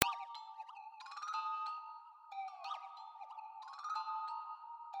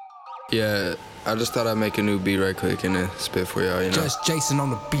Yeah, I just thought I'd make a new beat right quick and then spit for y'all, you know. Jus Jasin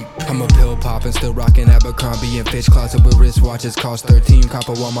on the beat. I'm a pill poppin', still rockin' Abercrombie and Fitch closet with wristwatches cost 13.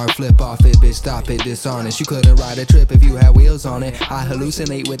 Copper Walmart flip off it, bitch stop it, dishonest. You couldn't ride a trip if you had wheels on it. I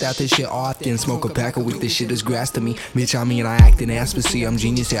hallucinate without this shit often. Smoke a pack a week, this shit is grass to me. Bitch, I mean I act an ass, but see I'm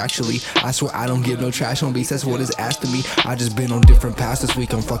genius actually. I swear I don't give no trash on beats, that's what is asked of me. I just been on different paths this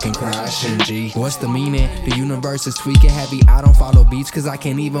week, I'm fucking crashing, G. What's the meaning? The universe is tweaking heavy, I don't follow beats cause I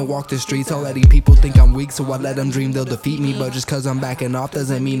can't even walk the streets. Already people think I'm weak, so I let them dream they'll defeat me. But just cause I'm backing off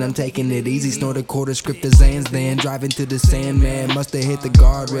doesn't mean I'm taking it easy. Snort a quarter, script the Zans, then driving to the Sandman. Must've hit the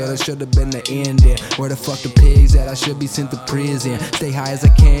guardrail, it should've been the end there. Where the fuck the pigs at? I should be sent to prison. Stay high as I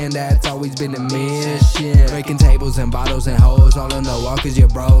can, that's always been the mission. Breaking tables and bottles and hoes all in the wall cause your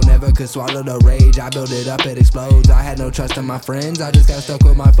bro never could swallow the rage. I build it up, it explodes. I had no trust in my friends, I just got stuck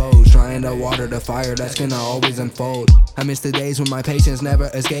with my foes. Trying to water the fire that's gonna always unfold. I miss the days when my patience never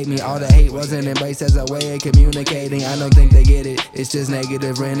escaped me. All the hate wasn't embraced as a way of communicating. I don't think they get it, it's just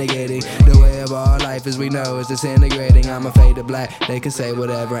negative renegading. The way of our life as we know is disintegrating. I'm a fade to black, they can say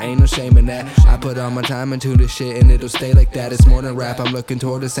whatever, ain't no shame in that. I put all my time into this shit and it'll stay like that. It's more than rap, I'm looking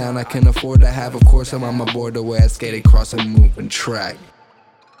toward the sound I can afford to have. Of course I'm on my board the way I skate across a moving track.